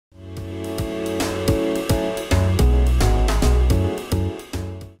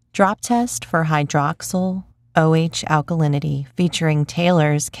Drop test for hydroxyl OH alkalinity featuring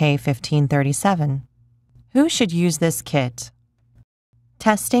Taylor's K-1537. Who should use this kit?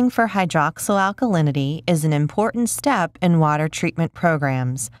 Testing for hydroxyl alkalinity is an important step in water treatment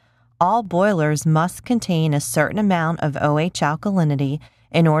programs. All boilers must contain a certain amount of OH alkalinity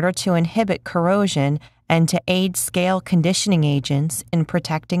in order to inhibit corrosion and to aid scale conditioning agents in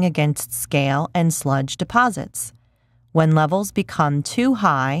protecting against scale and sludge deposits. When levels become too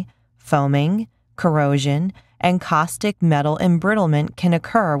high, foaming, corrosion, and caustic metal embrittlement can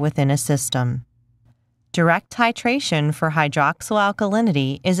occur within a system. Direct titration for hydroxyl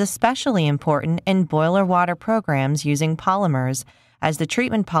alkalinity is especially important in boiler water programs using polymers, as the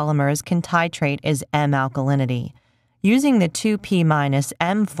treatment polymers can titrate as M alkalinity. Using the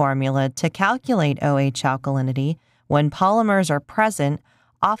 2P-M formula to calculate OH alkalinity when polymers are present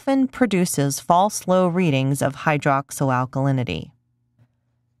often produces false low readings of hydroxyl alkalinity.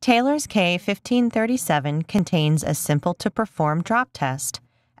 Taylor's K-1537 contains a simple-to-perform drop test,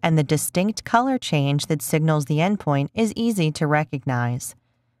 and the distinct color change that signals the endpoint is easy to recognize.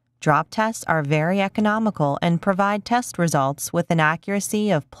 Drop tests are very economical and provide test results with an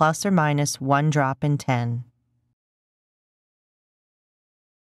accuracy of plus or minus 1 drop in 10.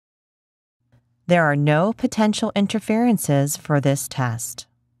 There are no potential interferences for this test.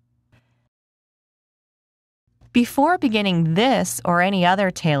 Before beginning this or any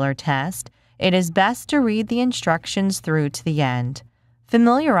other Taylor test, it is best to read the instructions through to the end.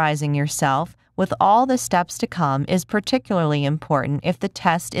 Familiarizing yourself with all the steps to come is particularly important if the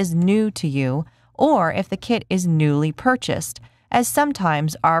test is new to you or if the kit is newly purchased, as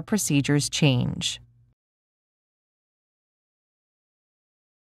sometimes our procedures change.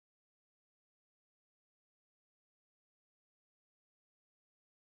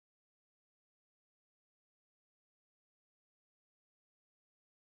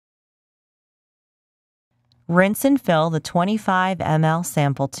 Rinse and fill the 25 ml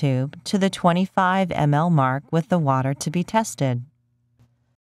sample tube to the 25 ml mark with the water to be tested.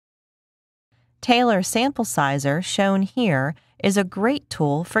 Taylor Sample Sizer, shown here, is a great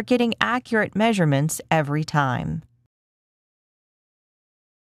tool for getting accurate measurements every time.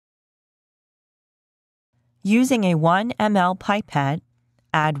 Using a 1 ml pipette,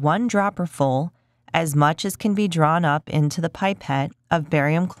 add 1 dropperful, as much as can be drawn up into the pipette, of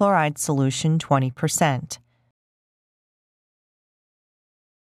barium chloride solution 20%.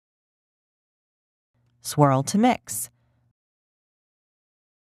 Swirl to mix.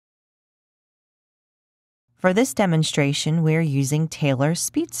 For this demonstration, we are using Taylor's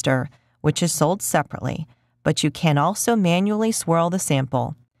Speedster, which is sold separately, but you can also manually swirl the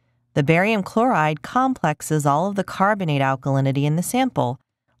sample. The barium chloride complexes all of the carbonate alkalinity in the sample,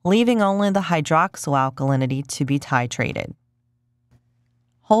 leaving only the hydroxyl alkalinity to be titrated.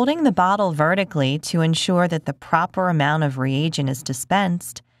 Holding the bottle vertically to ensure that the proper amount of reagent is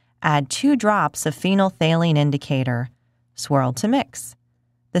dispensed, add 2 drops of phenolphthalein indicator. Swirl to mix.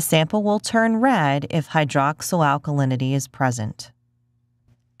 The sample will turn red if hydroxyl alkalinity is present.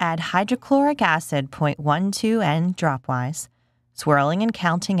 Add hydrochloric acid 0.12 N dropwise, swirling and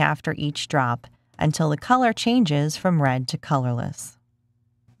counting after each drop until the color changes from red to colorless.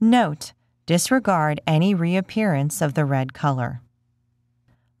 Note: disregard any reappearance of the red color.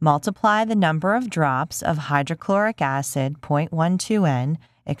 Multiply the number of drops of hydrochloric acid 0.12 N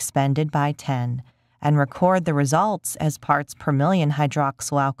expended by 10, and record the results as parts per million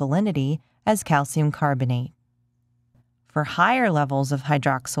hydroxyl alkalinity as calcium carbonate. For higher levels of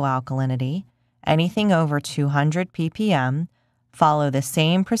hydroxyl alkalinity, anything over 200 ppm, follow the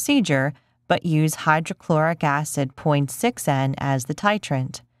same procedure but use hydrochloric acid 0.6 N as the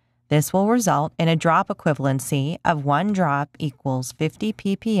titrant. This will result in a drop equivalency of 1 drop equals 50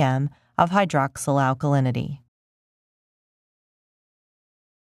 ppm of hydroxyl alkalinity.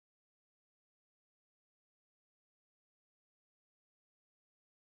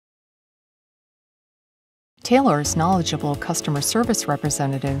 Taylor's knowledgeable customer service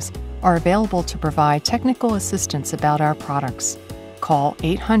representatives are available to provide technical assistance about our products. Call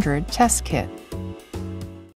 800-TEST-KIT